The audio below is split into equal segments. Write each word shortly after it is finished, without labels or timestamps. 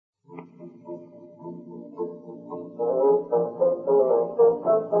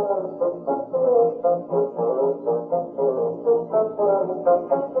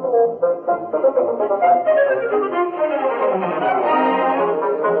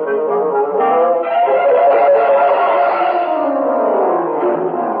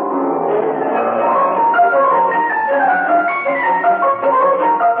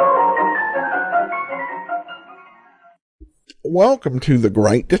Welcome to the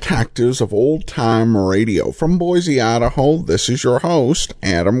Great Detectives of Old Time Radio. From Boise, Idaho, this is your host,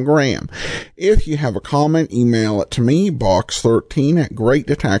 Adam Graham. If you have a comment, email it to me,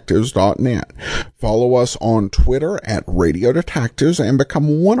 box13@greatdetectives.net. Follow us on Twitter at Radio Detectives and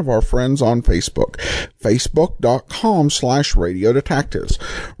become one of our friends on Facebook, facebook.com/Radio Detectives.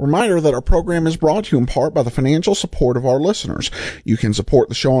 Reminder that our program is brought to you in part by the financial support of our listeners. You can support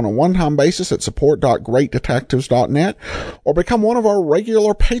the show on a one-time basis at support.greatdetectives.net or become one of our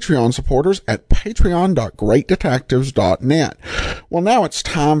regular Patreon supporters at patreon.greatdetectives.net. Well, now it's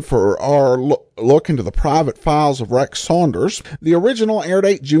time for our look into the private files of Rex Saunders. The original air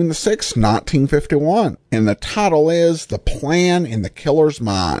date June the 6th, 1951, and the title is The Plan in the Killer's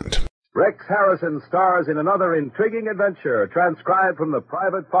Mind. Rex Harrison stars in another intriguing adventure transcribed from the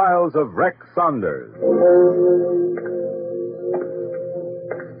private files of Rex Saunders.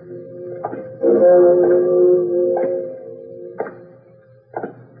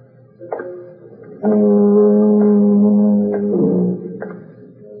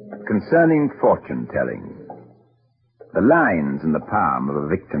 Concerning fortune-telling, the lines in the palm of a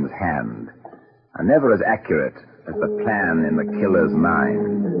victim's hand are never as accurate as the plan in the killer's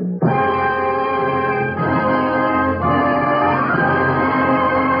mind.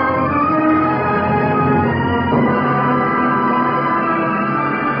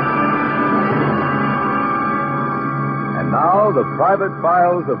 And now, the private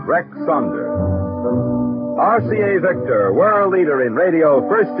files of Rex Saunders. RCA Victor, world leader in radio,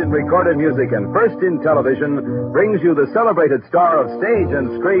 first in recorded music and first in television, brings you the celebrated star of stage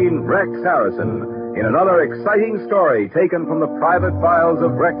and screen, Rex Harrison, in another exciting story taken from the private files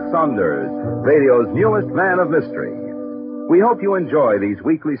of Rex Saunders, radio's newest man of mystery. We hope you enjoy these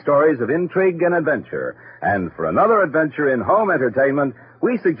weekly stories of intrigue and adventure. And for another adventure in home entertainment,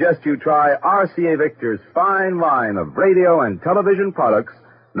 we suggest you try RCA Victor's fine line of radio and television products,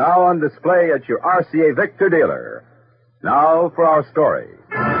 now on display at your RCA Victor dealer. Now for our story.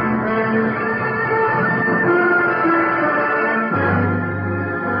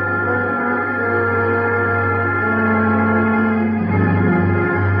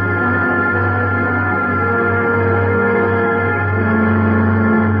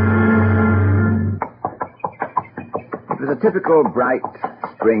 It was a typical bright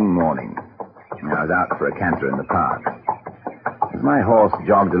spring morning. I was out for a canter in the park. As my horse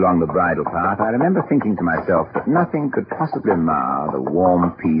jogged along the bridle path, I remember thinking to myself that nothing could possibly mar the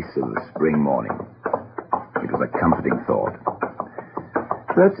warm peace of the spring morning. It was a comforting thought.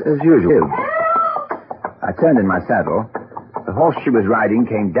 But, as usual, I turned in my saddle. The horse she was riding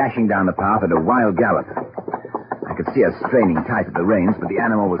came dashing down the path at a wild gallop. I could see her straining tight at the reins, but the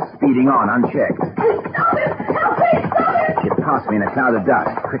animal was speeding on unchecked. Stop it! Stop it! Stop it! She passed me in a cloud of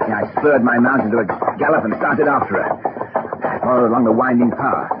dust. Quickly, I spurred my mount into a gallop and started after her. I followed along the winding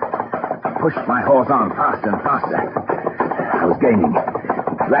path. I pushed my horse on faster and faster. I was gaining.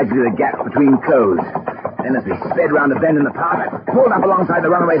 Gradually, the gap between closed. Then, as we sped round a bend in the path, I pulled up alongside the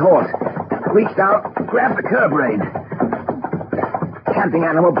runaway horse. Reached out, grabbed the curb rein. The camping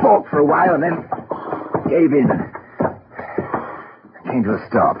animal balked for a while and then gave in. Came to a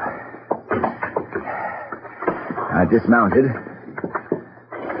stop. I dismounted.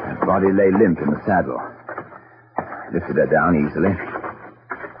 Her body lay limp in the saddle. Lifted her down easily.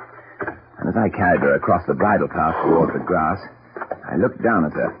 And as I carried her across the bridle path toward the grass, I looked down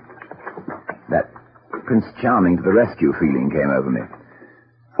at her. That Prince Charming to the rescue feeling came over me.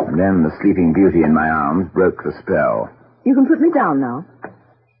 And then the sleeping beauty in my arms broke the spell. You can put me down now.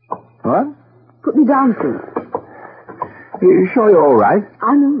 What? Put me down, please. Are you sure you're all right?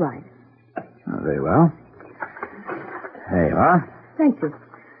 I'm all right. Oh, very well. There you are. Thank you.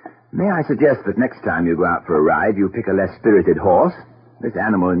 May I suggest that next time you go out for a ride, you pick a less spirited horse? This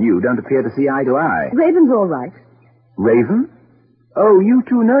animal and you don't appear to see eye to eye. Raven's all right. Raven? Oh, you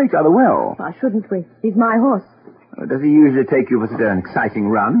two know each other well. Why shouldn't we? He's my horse. Does he usually take you for such an exciting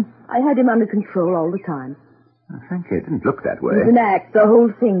run? I had him under control all the time. Frankly, it didn't look that way. It was an act. The whole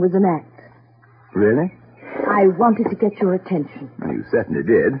thing was an act. Really? I wanted to get your attention. Well, you certainly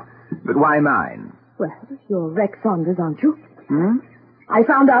did. But why mine? Well, you're Rex Saunders, aren't you? Hmm? I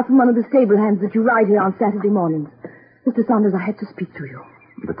found out from one of the stable hands that you ride here on Saturday mornings. Mr. Saunders, I had to speak to you.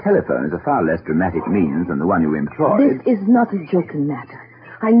 The telephone is a far less dramatic means than the one you employed. This is not a joking matter.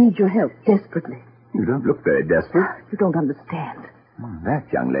 I need your help desperately. You don't look very desperate. You don't understand.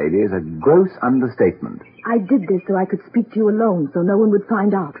 That, young lady, is a gross understatement. I did this so I could speak to you alone, so no one would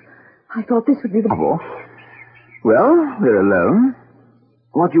find out. I thought this would be the... Oh. Well, we're alone.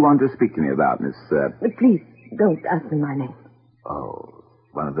 What do you want to speak to me about, Miss... Please, don't ask me my name. Oh,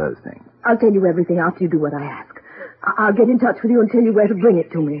 one of those things. I'll tell you everything after you do what I ask. I'll get in touch with you and tell you where to bring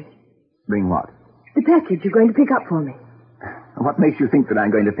it to me. Bring what? The package you're going to pick up for me. What makes you think that I'm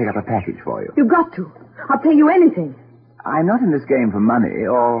going to pick up a package for you? You've got to. I'll pay you anything. I'm not in this game for money,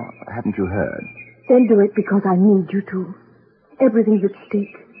 or haven't you heard? Then do it because I need you to. Everything's at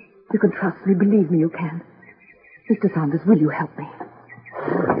stake. You can trust me. Believe me, you can. Mr. Saunders, will you help me?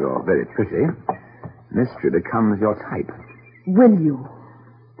 Well, you're very pretty. Mystery becomes your type. Will you?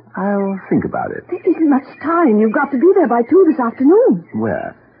 I'll think about it. There isn't much time. You've got to be there by 2 this afternoon.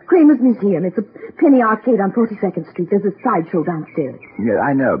 Where? Kramer's Museum. It's a penny arcade on 42nd Street. There's a sideshow downstairs. Yeah,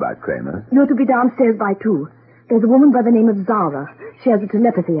 I know about Kramer. You're to be downstairs by 2. There's a woman by the name of Zara. She has a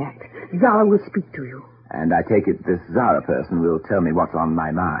telepathy act. Zara will speak to you. And I take it this Zara person will tell me what's on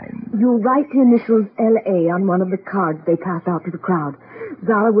my mind. You'll write the initials L.A. on one of the cards they pass out to the crowd.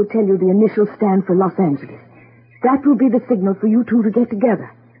 Zara will tell you the initials stand for Los Angeles. That will be the signal for you two to get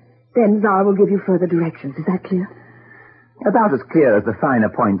together. Then Zara will give you further directions. Is that clear? About as clear as the finer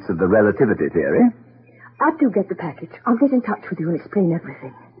points of the relativity theory. After you get the package, I'll get in touch with you and explain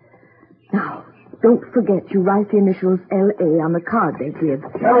everything. Now, don't forget you write the initials L.A. on the card they give.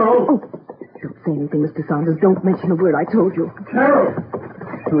 Carol! Oh, don't say anything, Mr. Saunders. Don't mention a word I told you. Carol!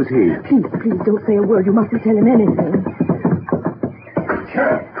 Who's he? Please, don't say a word. You mustn't tell him anything.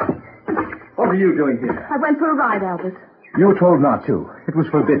 Carol! What are you doing here? I went for a ride, Albert. You were told not to. It was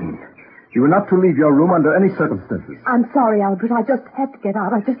forbidden. You were not to leave your room under any circumstances. I'm sorry, Albert. I just had to get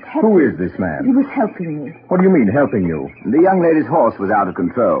out. I just had Who to. is this man? He was helping me. What do you mean, helping you? The young lady's horse was out of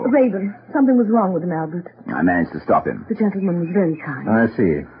control. Raven, something was wrong with him, Albert. I managed to stop him. The gentleman was very kind. I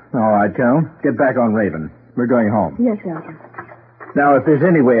see. All right, Carol. Get back on Raven. We're going home. Yes, Albert. Now, if there's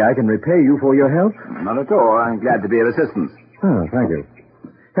any way I can repay you for your help... Not at all. I'm glad to be of assistance. Oh, thank you.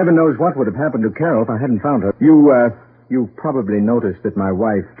 Heaven knows what would have happened to Carol if I hadn't found her. You probably noticed that my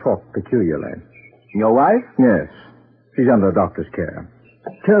wife talked peculiarly. Your wife? Yes. She's under a doctor's care.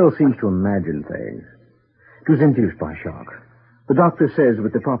 Carol seems to imagine things. She was induced by shock. The doctor says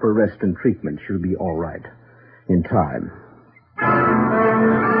with the proper rest and treatment, she'll be all right. In time.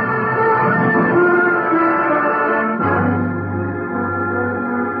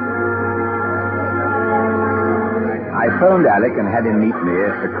 I phoned Alec and had him meet me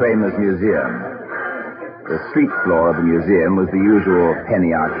at the Kramer's Museum. The street floor of the museum was the usual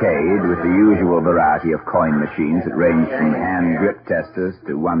penny arcade with the usual variety of coin machines that ranged from hand grip testers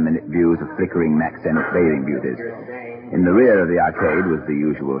to 1-minute views of flickering Maxenic bathing beauties. In the rear of the arcade was the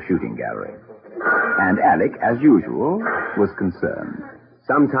usual shooting gallery. And Alec, as usual, was concerned.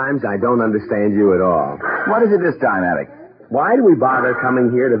 Sometimes I don't understand you at all. What is it this time, Alec? Why do we bother coming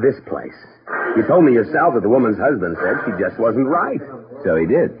here to this place? You told me yourself that the woman's husband said she just wasn't right. So he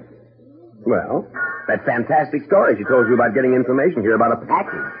did. Well, that fantastic story she told you about getting information here about a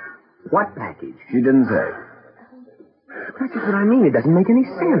package. What package? She didn't say. That's just what I mean. It doesn't make any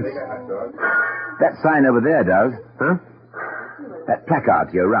sense. That sign over there does. Huh? That placard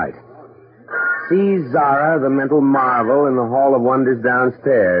to your right. See Zara, the mental marvel, in the Hall of Wonders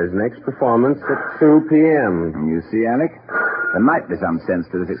downstairs. Next performance at 2 p.m. You see, Alec? There might be some sense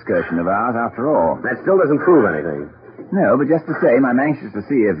to this excursion of ours, after all. That still doesn't prove anything. No, but just the same, I'm anxious to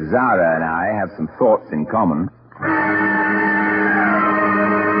see if Zara and I have some thoughts in common.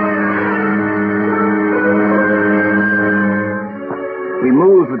 We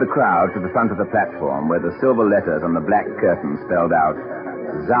moved with the crowd to the front of the platform where the silver letters on the black curtain spelled out,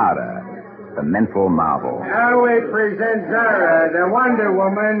 Zara, the mental marvel. Now we present Zara, the Wonder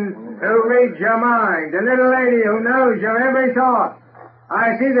Woman who reads your mind, the little lady who knows your every thought.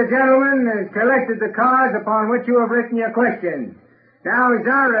 I see the gentleman has collected the cards upon which you have written your questions. Now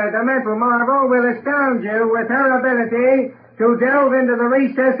Zara, the mental marvel, will astound you with her ability to delve into the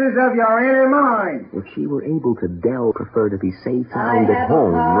recesses of your inner mind. If she were able to delve, prefer to be safe found at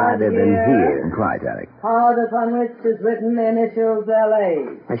home rather than here. Quiet, Alec. Card upon which is written the initials L.A.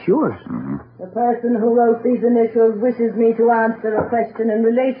 That's yours. Mm-hmm. The person who wrote these initials wishes me to answer a question in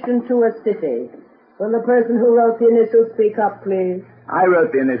relation to a city. Will the person who wrote the initials speak up, please? I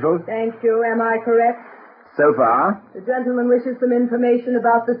wrote the initials. Thank you. Am I correct? So far. The gentleman wishes some information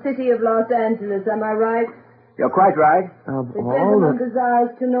about the city of Los Angeles. Am I right? You're quite right. The gentleman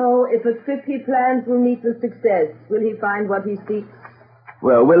desires to know if a trip he plans will meet with success. Will he find what he seeks?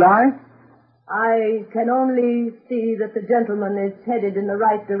 Well, will I? I can only see that the gentleman is headed in the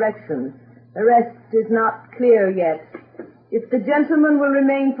right direction. The rest is not clear yet. If the gentleman will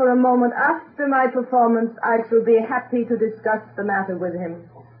remain for a moment after my performance, I shall be happy to discuss the matter with him.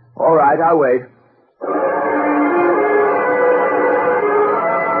 All right, I'll wait.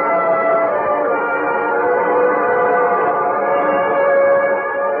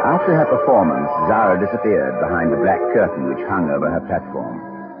 After her performance, Zara disappeared behind the black curtain which hung over her platform.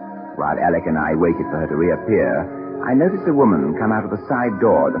 While Alec and I waited for her to reappear, I noticed a woman come out of the side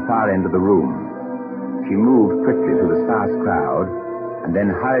door at the far end of the room. She moved quickly through the sparse crowd and then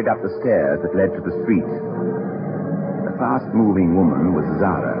hurried up the stairs that led to the street. The fast-moving woman was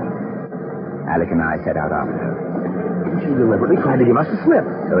Zara. Alec and I set out after her. She deliberately tried to give us a slip.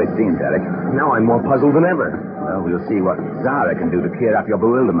 So it seems, Alec. Now I'm more puzzled than ever. Well, we'll see what Zara can do to clear up your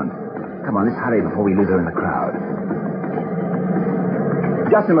bewilderment. Come on, let's hurry before we lose her in the crowd.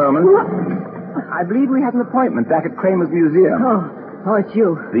 Just a moment. I believe we have an appointment back at Kramer's Museum. Oh, it's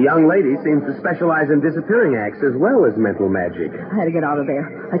you. The young lady seems to specialize in disappearing acts as well as mental magic. I had to get out of there.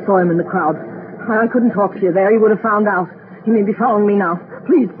 I saw him in the crowd. I couldn't talk to you there. He would have found out. He may be following me now.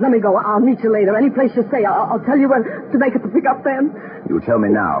 Please, let me go. I'll meet you later. Any place you say, I'll tell you where to make it to pick up then. You tell me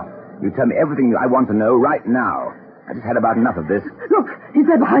now. You tell me everything I want to know right now. I just had about enough of this. Look, he's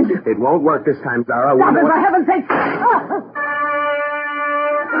there behind you. It won't work this time, Zara. Stop it, for heaven's sake. Ah!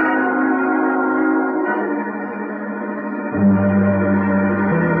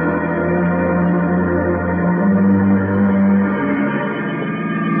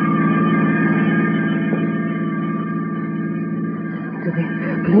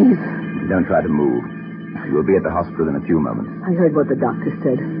 Please. Don't try to move. We'll be at the hospital in a few moments. I heard what the doctor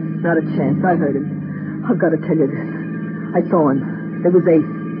said. Not a chance. I heard him. I've got to tell you this. I saw him. There was Ace.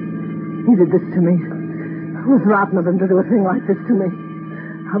 He did this to me. It was rotten of him to do a thing like this to me.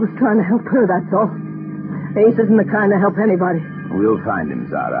 I was trying to help her, that's all. Ace isn't the kind to help anybody. We'll find him,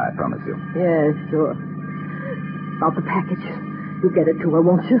 Zara, I promise you. Yeah, sure. About the package. You'll get it to her,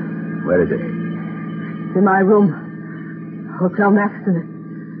 won't you? Where is it? It's in my room. Hotel Maxton.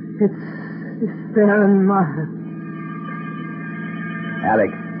 It's there in my... Alec.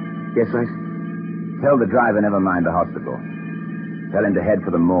 Yes, I... Tell the driver never mind the hospital. Tell him to head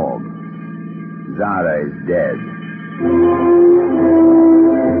for the morgue. Zara is dead.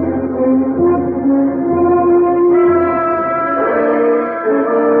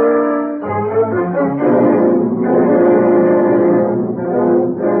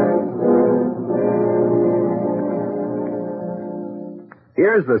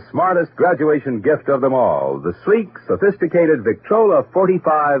 Here's the smartest graduation gift of them all, the sleek, sophisticated Victrola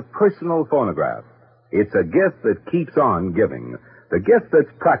 45 personal phonograph. It's a gift that keeps on giving, the gift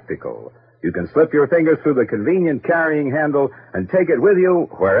that's practical. You can slip your fingers through the convenient carrying handle and take it with you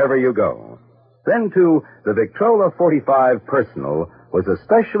wherever you go. Then, too, the Victrola 45 Personal was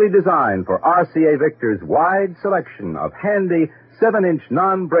especially designed for RCA Victor's wide selection of handy 7-inch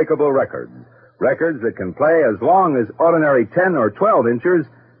non-breakable records. Records that can play as long as ordinary 10 or 12 inches,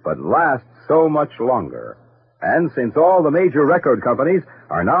 but last so much longer. And since all the major record companies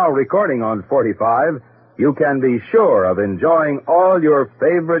are now recording on 45, you can be sure of enjoying all your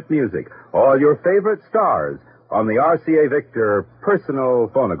favorite music, all your favorite stars on the RCA Victor Personal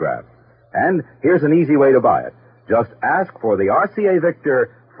Phonograph. And here's an easy way to buy it. Just ask for the RCA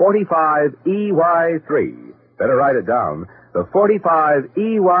Victor 45 EY3. Better write it down. The 45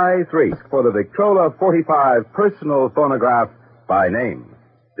 EY3 for the Victrola 45 Personal Phonograph by name.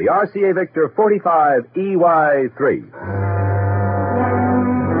 The RCA Victor 45 EY3.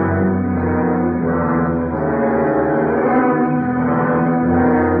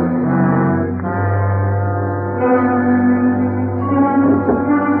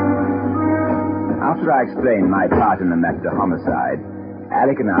 After I explained my part in the Mactor homicide,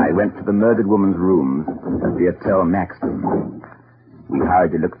 Alec and I went to the murdered woman's rooms at the Hotel Maxton. We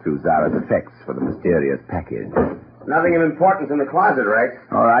hurried to look through Zara's effects for the mysterious package. Nothing of importance in the closet, Rex.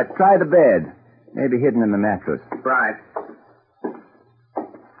 All right, try the bed. Maybe hidden in the mattress. Right.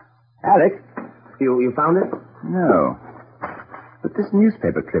 Alec? You found it? No. But this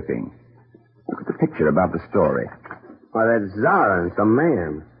newspaper clipping. Look at the picture above the story. Why, that's Zara and some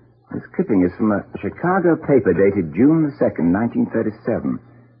man. This clipping is from a Chicago paper dated June the 2nd, 1937.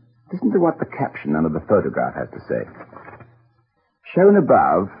 Listen to what the caption under the photograph has to say. Shown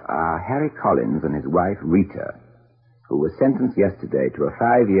above are Harry Collins and his wife Rita, who was sentenced yesterday to a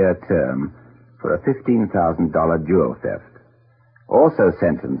 5-year term for a $15,000 jewel theft. Also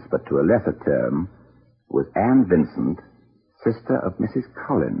sentenced, but to a lesser term, was Anne Vincent, sister of Mrs.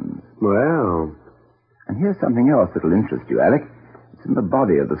 Collins. Well. And here's something else that'll interest you, Alec. It's in the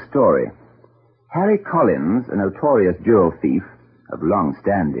body of the story. Harry Collins, a notorious jewel thief of long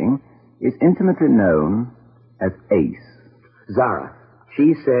standing, is intimately known as Ace. Zara.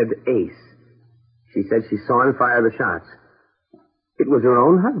 She said Ace. She said she saw him fire the shots. It was her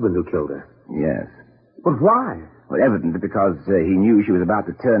own husband who killed her. Yes. But why? Well, evidently because he knew she was about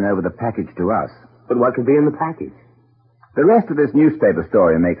to turn over the package to us. But what could be in the package? The rest of this newspaper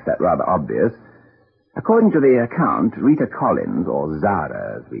story makes that rather obvious. According to the account, Rita Collins, or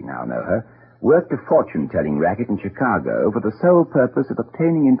Zara as we now know her, worked a fortune-telling racket in Chicago for the sole purpose of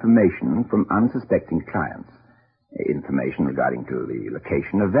obtaining information from unsuspecting clients. Information regarding to the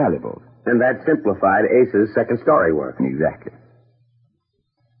location of valuables. And that simplified Ace's second-story work. Exactly.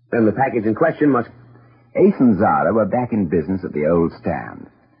 Then the package in question must... Ace and Zara were back in business at the old stand.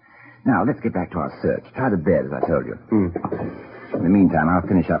 Now, let's get back to our search. Try the bed, as I told you. In the meantime, I'll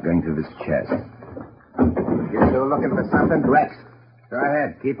finish up going through this chest. You still looking for something? Rex. Go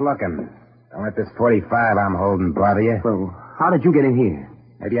ahead. Keep looking. Don't let this 45 I'm holding bother you. Well, how did you get in here?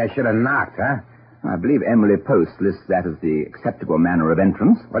 Maybe I should have knocked, huh? I believe Emily Post lists that as the acceptable manner of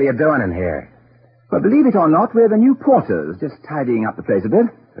entrance. What are you doing in here? But believe it or not, we're the new porters, just tidying up the place a bit.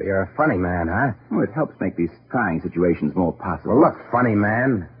 So you're a funny man, huh? Oh, it helps make these trying situations more passable. Well, look, funny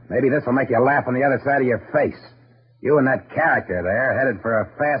man. Maybe this will make you laugh on the other side of your face. You and that character there headed for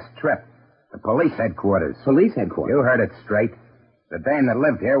a fast trip. The police headquarters. Police headquarters? You heard it straight. The dame that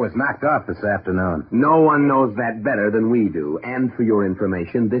lived here was knocked off this afternoon. No one knows that better than we do. And for your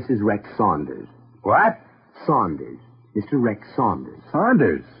information, this is Rex Saunders. What? Saunders. Mr. Rex Saunders.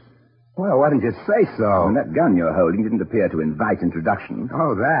 Saunders? Well, why didn't you say so? And that gun you're holding didn't appear to invite introduction.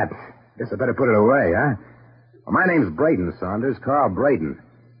 Oh, that. Guess I better put it away, huh? Well, my name's Braden Saunders, Carl Braden.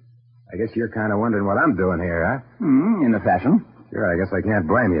 I guess you're kind of wondering what I'm doing here, huh? In a fashion. Sure, I guess I can't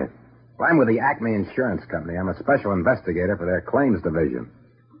blame you. Well, I'm with the Acme Insurance Company. I'm a special investigator for their claims division.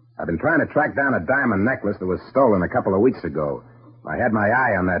 I've been trying to track down a diamond necklace that was stolen a couple of weeks ago. I had my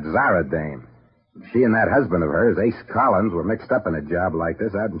eye on that Zara dame. She and that husband of hers, Ace Collins, were mixed up in a job like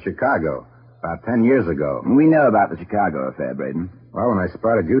this out in Chicago about 10 years ago. We know about the Chicago affair, Braden. Well, when I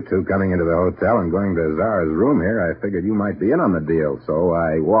spotted you two coming into the hotel and going to Zara's room here, I figured you might be in on the deal, so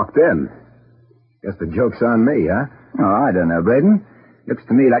I walked in. Guess the joke's on me, huh? Oh, I don't know, Braden. Looks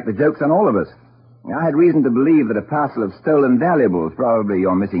to me like the joke's on all of us. I had reason to believe that a parcel of stolen valuables, probably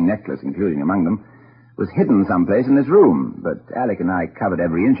your missing necklace including among them, was hidden someplace in this room, but Alec and I covered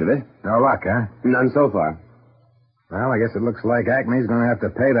every inch of it. No luck, huh? None so far. Well, I guess it looks like Acme's going to have to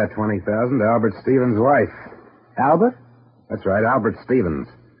pay that $20,000 to Albert Stevens' wife. Albert? That's right, Albert Stevens.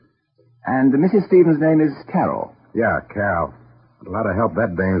 And Mrs. Stevens' name is Carol. Yeah, Carol. A lot of help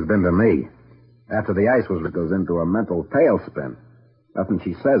that dame's been to me. After the ice was, it goes into a mental tailspin. Nothing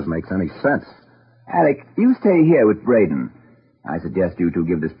she says makes any sense. Alec, you stay here with Braden. I suggest you two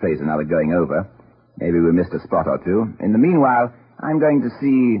give this place another going over. Maybe we missed a spot or two. In the meanwhile, I'm going to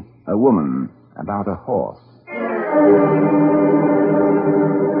see a woman about a horse.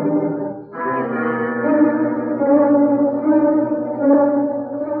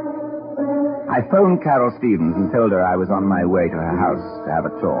 I phoned Carol Stevens and told her I was on my way to her house to have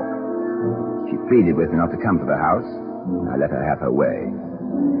a talk. She pleaded with me not to come to the house. I let her have her way.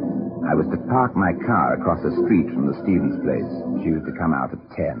 I was to park my car across the street from the Stevens place. She was to come out at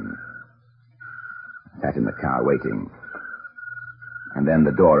 10. I sat in the car waiting. And then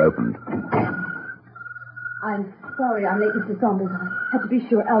the door opened. I'm sorry I'm late, Mr. Saunders. I had to be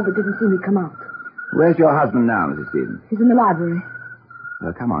sure Albert didn't see me come out. Where's your husband now, Mrs. Stevens? He's in the library.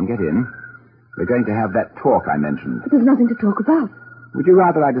 Well, come on, get in. We're going to have that talk I mentioned. But there's nothing to talk about. Would you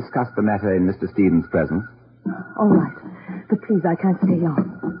rather I discuss the matter in Mr. Stevens' presence? All right. But please, I can't stay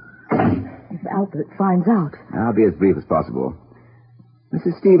long. If Albert finds out. I'll be as brief as possible.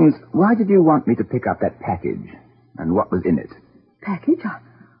 Mrs. Stevens, why did you want me to pick up that package? And what was in it? Package?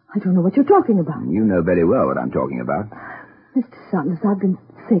 I don't know what you're talking about. You know very well what I'm talking about. Mr. Saunders, I've been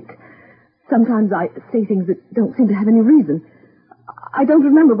sick. Sometimes I say things that don't seem to have any reason. I don't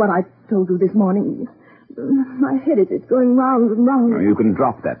remember what I told you this morning. My head is going round and round. Oh, you can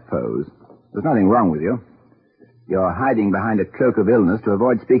drop that pose. There's nothing wrong with you. You're hiding behind a cloak of illness to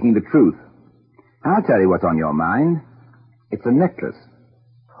avoid speaking the truth. I'll tell you what's on your mind. It's a necklace.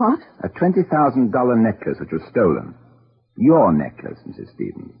 What? A $20,000 necklace which was stolen. Your necklace, Mrs.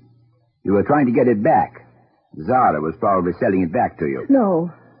 Stevens. You were trying to get it back. Zara was probably selling it back to you.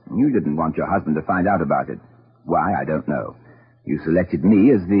 No. You didn't want your husband to find out about it. Why, I don't know. You selected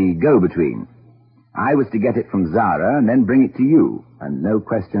me as the go-between. I was to get it from Zara and then bring it to you, and no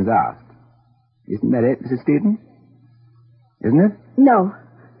questions asked. Isn't that it, Mrs. Stevens? Isn't it? No.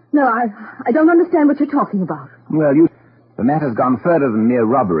 No, I don't understand what you're talking about. Well, the matter's gone further than mere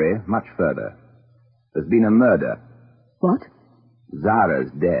robbery, much further. There's been a murder. What?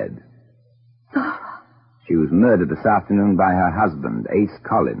 Zara's dead. Zara? She was murdered this afternoon by her husband, Ace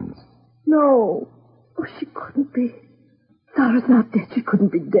Collins. No. Oh, she couldn't be. Zara's not dead. She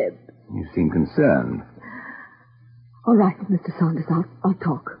couldn't be dead. You seem concerned. All right, Mr. Saunders, I'll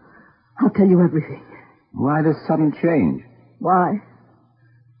talk. I'll tell you everything. Why this sudden change? Why?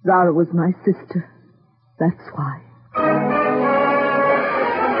 Zara was my sister. That's why.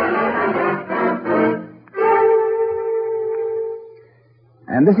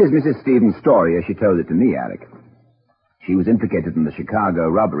 And this is Mrs. Stevens' story as she told it to me, Alec. She was implicated in the Chicago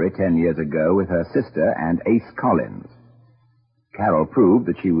robbery 10 years ago with her sister and Ace Collins. Carol proved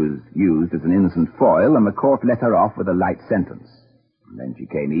that she was used as an innocent foil, and the court let her off with a light sentence. And then she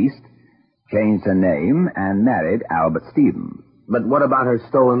came east, changed her name, and married Albert Stevens. But what about her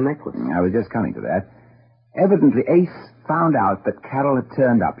stolen necklace? I was just coming to that. Evidently, Ace found out that Carol had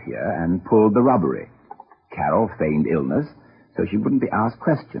turned up here and pulled the robbery. Carol feigned illness, so she wouldn't be asked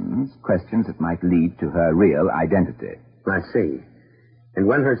questions that might lead to her real identity. I see. And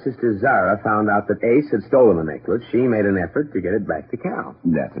when her sister Zara found out that Ace had stolen the necklace, she made an effort to get it back to Carol.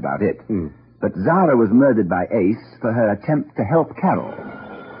 That's about it. But Zara was murdered by Ace for her attempt to help Carol.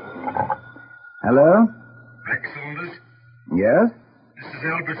 Hello? Rex Saunders? Yes? This is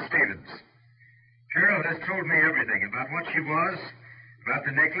Albert Stevens. Carol has told me everything about what she was, about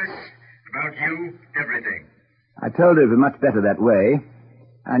the necklace, about you, everything. I told her it was much better that way.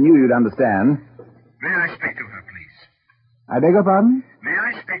 I knew you'd understand. May I speak to her, please? I beg your pardon? May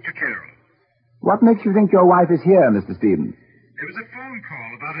I speak to Carol? What makes you think your wife is here, Mr. Stevens? There was a phone call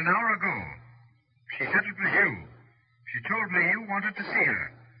about an hour ago. She said it was you. She told me you wanted to see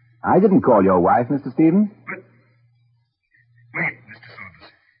her. I didn't call your wife, Mr. Stevens. But... Wait, Mr. Saunders.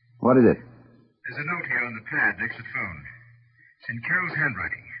 What is it? There's a note here on the pad next to the phone. It's in Carol's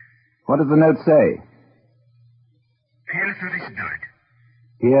handwriting. What does the note say? Pier 37.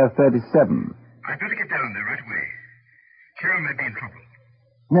 Pier 37. I'd better get down there right away. Carol may be in trouble.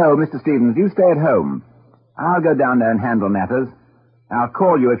 No, Mr. Stevens, you stay at home. I'll go down there and handle matters. I'll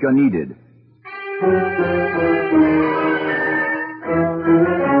call you if you're needed.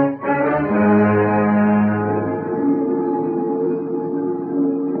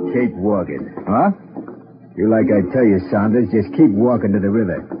 Keep walking. What? Do like I tell you, Saunders, just keep walking to the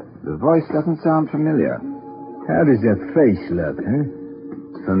river. The voice doesn't sound familiar. How does the face look, huh?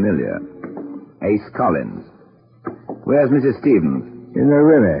 Familiar. Ace Collins. Where's Mrs. Stevens? In the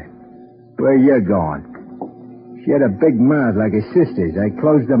river. Where you going? She had a big mouth like her sister's. I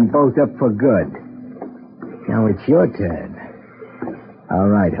closed them both up for good. Now it's your turn. All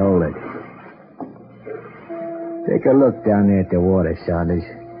right, hold it. Take a look down there at the water, Saunders.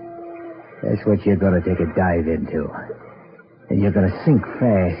 That's what you're going to take a dive into. And you're going to sink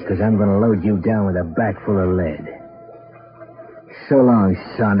fast, because I'm going to load you down with a back full of lead. So long,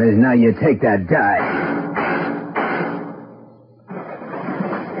 Saunders. Now you take that dive.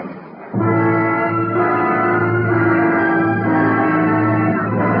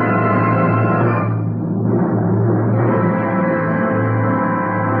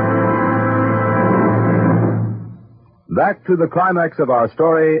 Back to the climax of our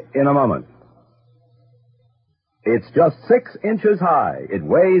story in a moment. It's just 6 inches high. It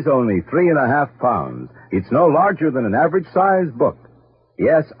weighs only 3.5 pounds. It's no larger than an average-sized book.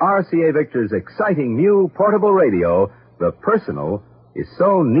 Yes, RCA Victor's exciting new portable radio, the Personal, is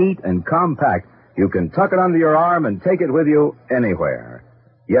so neat and compact you can tuck it under your arm and take it with you anywhere.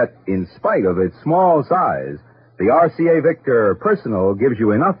 Yet, in spite of its small size, the RCA Victor Personal gives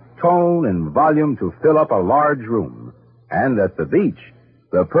you enough tone and volume to fill up a large room. And at the beach,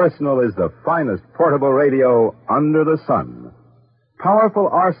 the Personal is the finest portable radio under the sun. Powerful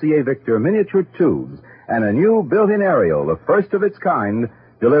RCA Victor miniature tubes and a new built-in aerial, the first of its kind,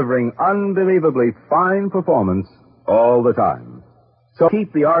 delivering unbelievably fine performance all the time. So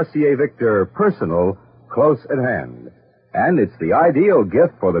keep the RCA Victor Personal close at hand. And it's the ideal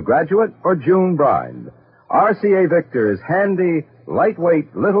gift for the graduate or June bride. RCA Victor's handy,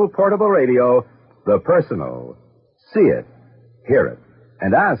 lightweight, little portable radio, the Personal. See it, hear it,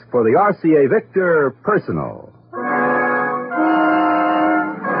 and ask for the RCA Victor Personal.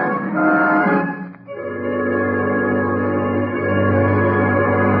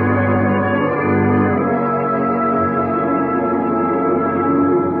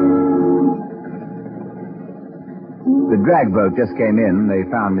 The drag boat just came in. They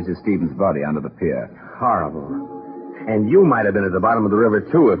found Mrs. Stevens' body under the pier. Horrible. And you might have been at the bottom of the river,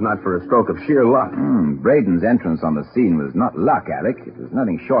 too, if not for a stroke of sheer luck. Braden's entrance on the scene was not luck, Alec. It was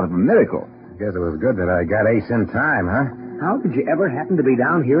nothing short of a miracle. Guess it was good that I got Ace in time, huh? How did you ever happen to be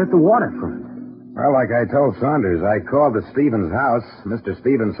down here at the waterfront? Well, like I told Saunders, I called the Stevens house. Mr.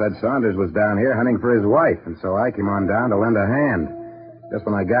 Stevens said Saunders was down here hunting for his wife, and so I came on down to lend a hand. Just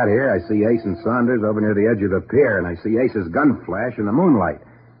when I got here, I see Ace and Saunders over near the edge of the pier, and I see Ace's gun flash in the moonlight.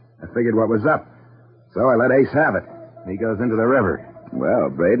 I figured what was up. So I let Ace have it. He goes into the river. Well,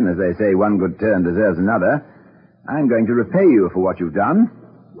 Braden, as they say, one good turn deserves another. I'm going to repay you for what you've done.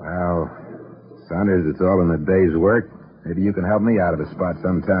 Well, Saunders, it's all in the day's work. Maybe you can help me out of a spot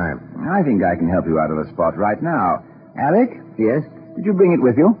sometime. I think I can help you out of a spot right now. Alec? Yes? Did you bring it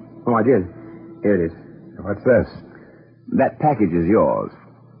with you? Oh, I did. Here it is. What's this? That package is yours.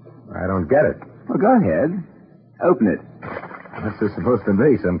 I don't get it. Well, go ahead. Open it. What's this supposed to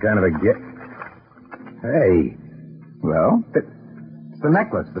be? Some kind of a gift? Hey. Well? It's the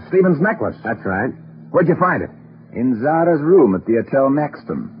necklace. The Stevens necklace. That's right. Where'd you find it? In Zara's room at the Hotel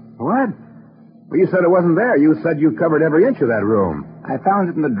Maxton. What? Well, you said it wasn't there. You said you covered every inch of that room. I found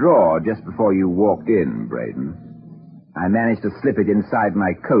it in the drawer just before you walked in, Braden. I managed to slip it inside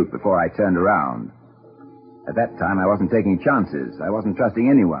my coat before I turned around. At that time, I wasn't taking chances. I wasn't trusting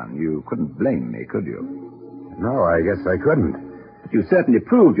anyone. You couldn't blame me, could you? No, I guess I couldn't. But you certainly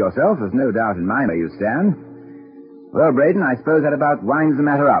proved yourself. There's no doubt in mind where you stand. Well, Braden, I suppose that about winds the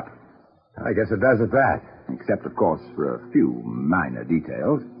matter up. I guess it does at that. Except, of course, for a few minor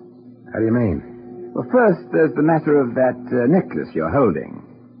details. How do you mean? Well, first, there's the matter of that necklace you're holding.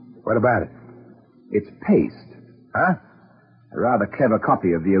 What about it? It's paste. Huh? A rather clever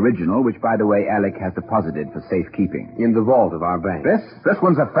copy of the original, which, by the way, Alec has deposited for safekeeping. In the vault of our bank. This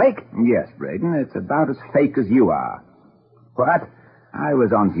one's a fake? Yes, Braden. It's about as fake as you are. What? I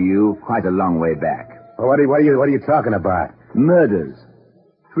was onto you quite a long way back. Well, what are you talking about? Murders.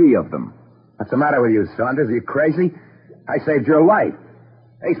 3 of them. What's the matter with you, Saunders? Are you crazy? I saved your life.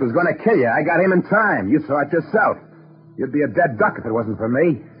 Ace was going to kill you. I got him in time. You saw it yourself. You'd be a dead duck if it wasn't for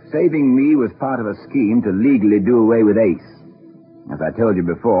me. Saving me was part of a scheme to legally do away with Ace. As I told you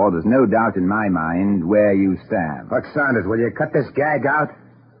before, there's no doubt in my mind where you stand. Look, Saunders, will you cut this gag out?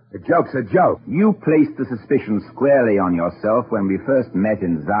 The joke's a joke. You placed the suspicion squarely on yourself when we first met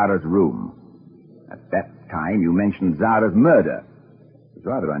in Zara's room. At that time, you mentioned Zara's murder. It's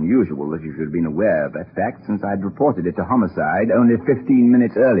rather unusual that you should have been aware of that fact, since I'd reported it to homicide only 15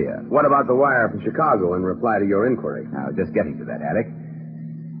 minutes earlier. What about the wire from Chicago in reply to your inquiry? Now, just getting to that, Alec.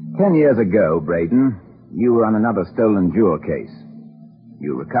 10 years ago, Braden, you were on another stolen jewel case.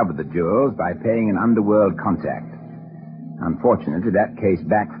 You recovered the jewels by paying an underworld contact. Unfortunately, that case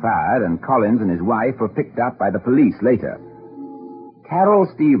backfired, and Collins and his wife were picked up by the police later. Carol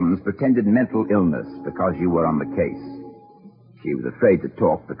Stevens pretended mental illness because you were on the case. She was afraid to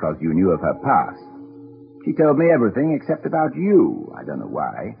talk because you knew of her past. She told me everything except about you. I don't know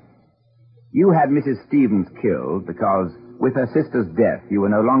why. You had Mrs. Stevens killed because, with her sister's death, you were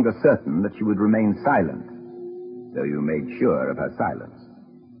no longer certain that she would remain silent. So you made sure of her silence.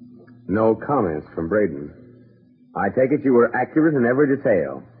 No comments from Braden. I take it you were accurate in every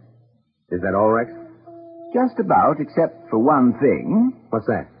detail. Is that all, Rex? Just about, except for one thing. What's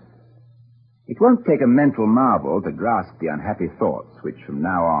that? It won't take a mental marvel to grasp the unhappy thoughts which from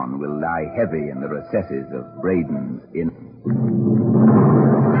now on will lie heavy in the recesses of Braden's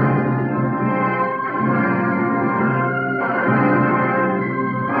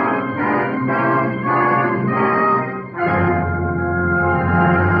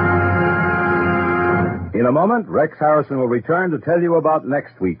In a moment, Rex Harrison will return to tell you about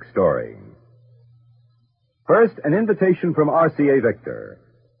next week's story. First, an invitation from RCA Victor.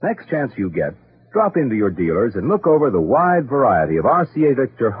 Next chance you get, drop into your dealers and look over the wide variety of RCA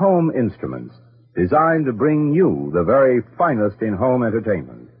Victor home instruments designed to bring you the very finest in home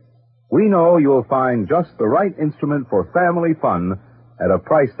entertainment. We know you'll find just the right instrument for family fun at a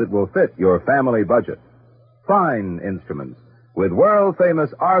price that will fit your family budget. Fine instruments with world-famous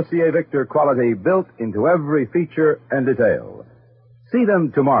RCA Victor quality built into every feature and detail. See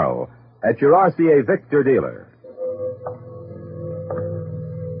them tomorrow at your RCA Victor dealer.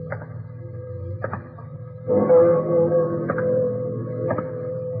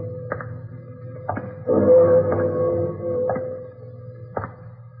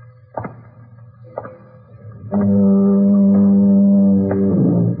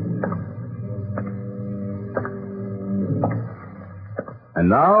 And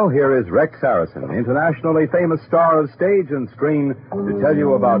now, here is Rex Harrison, internationally famous star of stage and screen, to tell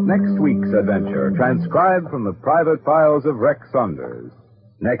you about next week's adventure, transcribed from the private files of Rex Saunders.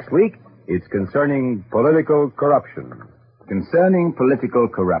 Next week, it's concerning political corruption. Concerning political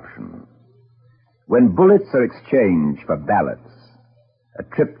corruption. When bullets are exchanged for ballots, a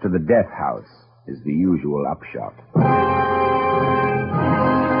trip to the death house is the usual upshot.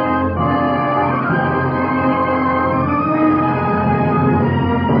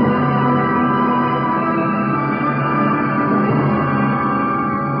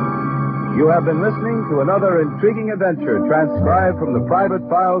 You have been listening to another intriguing adventure transcribed from the private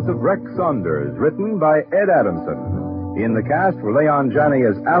files of Rex Saunders, written by Ed Adamson. In the cast were Leon Janney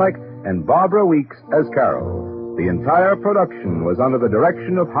as Alec and Barbara Weeks as Carol. The entire production was under the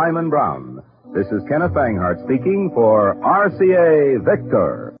direction of Hyman Brown. This is Kenneth Banghart speaking for RCA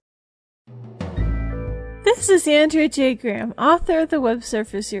Victor. This is Andrea J. Graham, author of the Web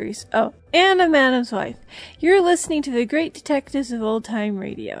Surfer series. Oh, and a Madam's Wife. You're listening to the Great Detectives of Old Time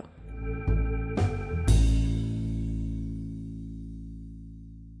Radio.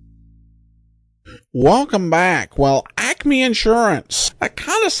 Welcome back. Well, Acme Insurance. That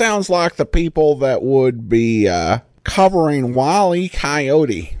kind of sounds like the people that would be covering Wile E.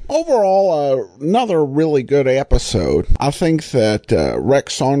 Coyote. Overall, another really good episode. I think that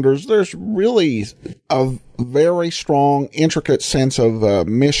Rex Saunders, there's really a very strong, intricate sense of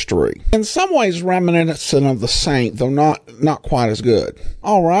mystery. In some ways reminiscent of The Saint, though not quite as good.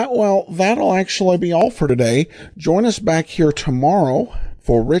 All right, well, that'll actually be all for today. Join us back here tomorrow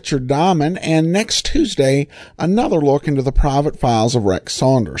for Richard Diamond, and next Tuesday, another look into the private files of Rex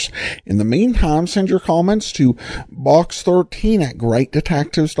Saunders. In the meantime, send your comments to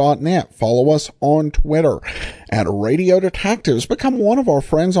box13@greatdetectives.net. Follow us on Twitter at Radio Detectives. Become one of our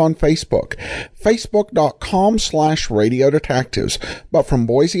friends on Facebook, facebook.com/Radio Detectives. But from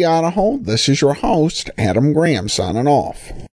Boise, Idaho, this is your host, Adam Graham, signing off.